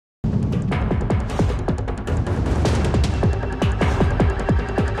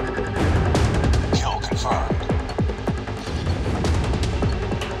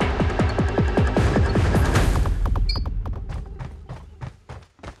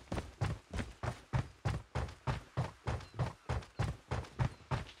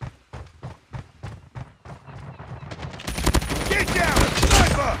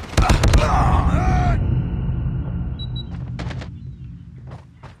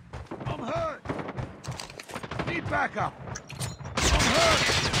backup. I'm hurt.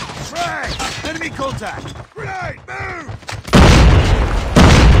 Frag. Enemy contact. Grenade. Move.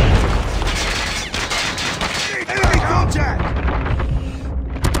 Enemy contact.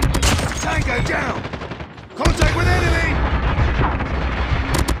 Tango down. Contact with enemy.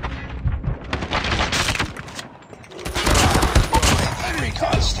 UAV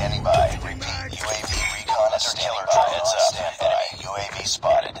recon standing by. Repeat, UAV recon is standing by. Heads up. Stand by. UAV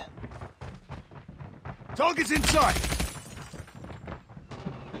spotted. Target's in sight.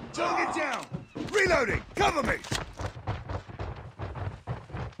 Target down. Reloading. Cover me.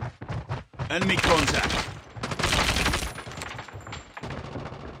 Enemy contact.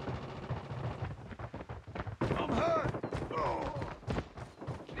 I'm hurt. Oh.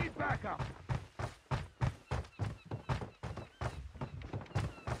 Need backup.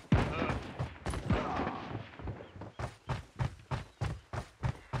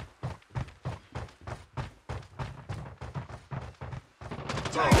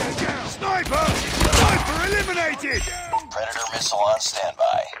 Tango down! Sniper! Sniper eliminated! Predator missile on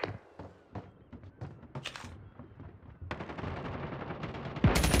standby.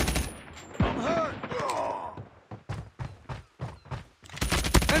 I'm hurt! Oh.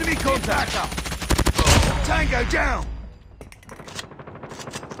 Enemy contact up! Tango down!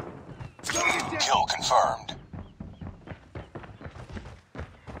 Target down! Kill confirmed.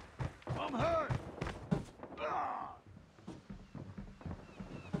 I'm hurt! Ah.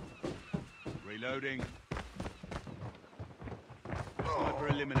 Reloading. Sniper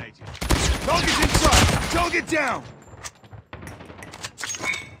eliminated. Target's in sight! Target down!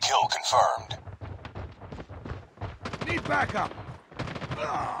 Kill confirmed. Need backup!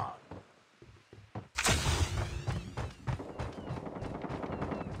 Ah.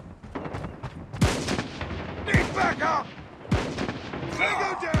 Need backup!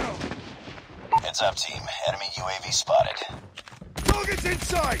 Tango down! Heads up, team. Enemy UAV spotted. Target's in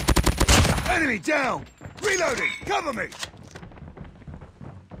sight! Enemy down! Reloading! Cover me!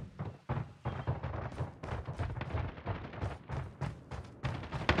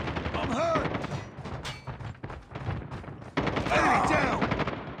 I'm hurt! Enemy down!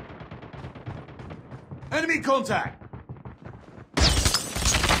 Enemy contact!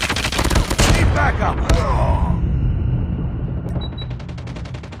 Need backup! Oh.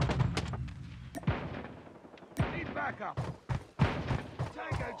 Need backup!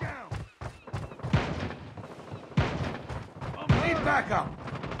 Tango down! Need backup!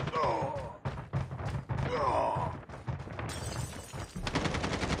 Oh. Oh.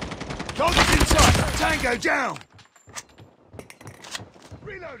 Target's in sight! Tango down!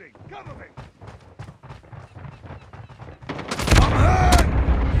 Reloading! Cover me! I'm hurt!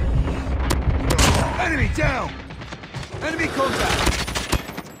 Enemy down! Enemy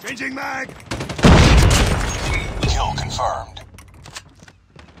contact! Changing mag! Kill confirmed.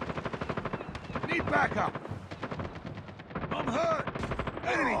 Need backup! I'm hurt!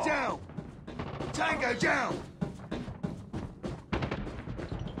 Enemy down! Tango down!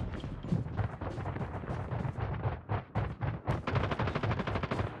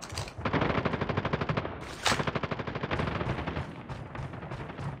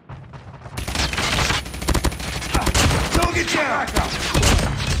 Target down! Backup!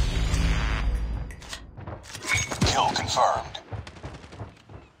 Kill confirmed.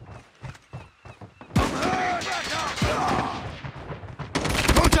 I'm hurt! Backup! Ah.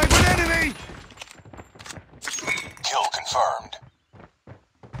 Contact with enemy! Kill confirmed.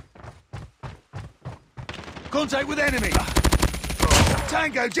 Contact with enemy!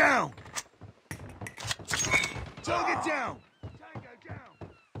 Tango down! Target down! Tango down!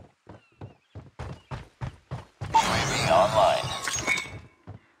 UAV online.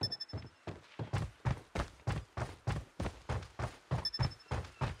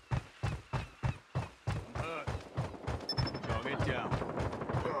 Hurt. Target down.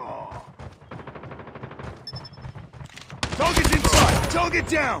 Target's in sight! Target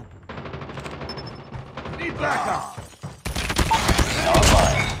down! Need backup! UAV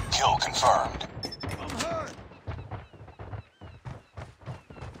online. Kill confirmed. I'm hurt!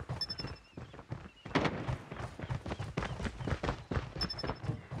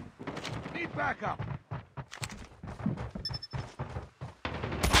 Need backup!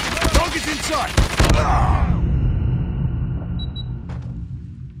 Target's in sight!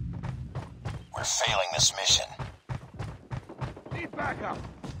 We're failing this mission. Need backup!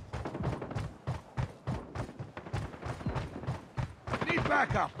 Need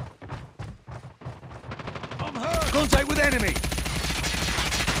backup! I'm hurt! Contact with enemy!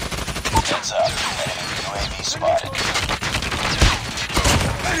 Heads up. Enemy UAV spotted.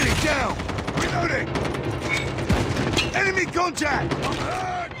 Enemy down! Reloading! contact! I'm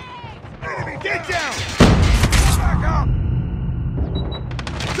hurt! Enemy, get down! Back up!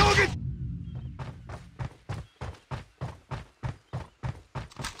 Target!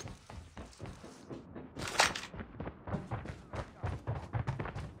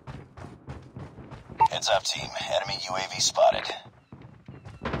 Heads up, team. Enemy UAV spotted.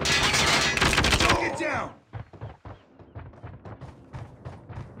 Target down!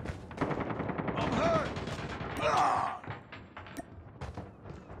 I'm hurt! Ah!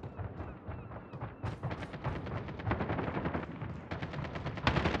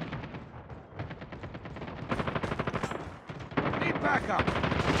 Need backup!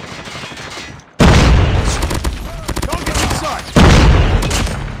 Target's in sight!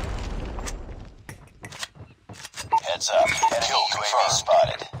 Heads up. Enemy UAV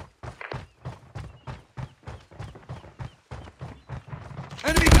spotted.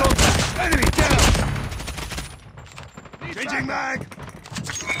 Enemy contact! Enemy down! Changing mag!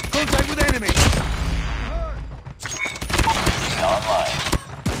 Contact with enemy! Online.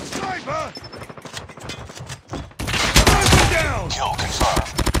 Sniper! Sniper down! Kill confirmed.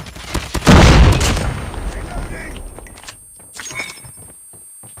 Reloading!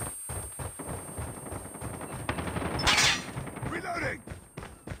 Reloading!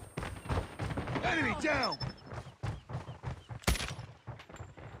 Enemy down!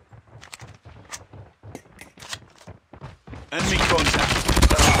 Enemy contact!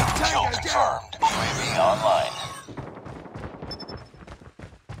 Kill Tango down! confirmed. UAV online.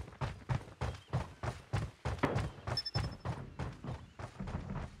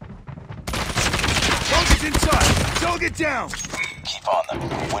 Target's inside! Target down! Keep on them.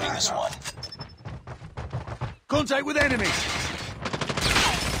 We're winning this one. Contact with enemy!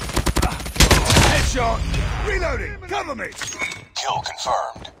 Headshot! Reloading! Cover me! Kill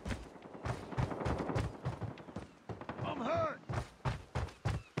confirmed. I'm hurt!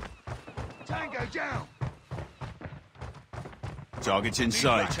 Tango down! Target's in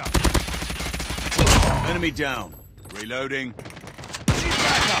sight. Enemy down. Reloading. Need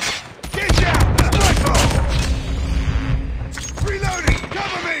backup! Get down! Sniper! Reloading!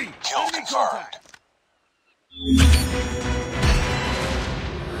 Cover me! Kill Enemy confirmed. contact!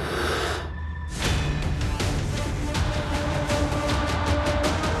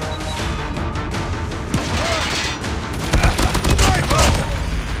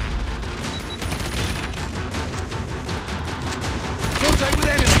 Contact with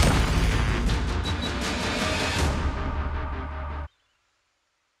enemy!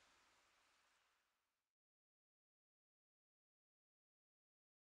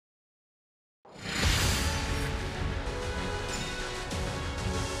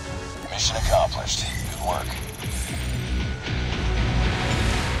 Mission accomplished. Good work.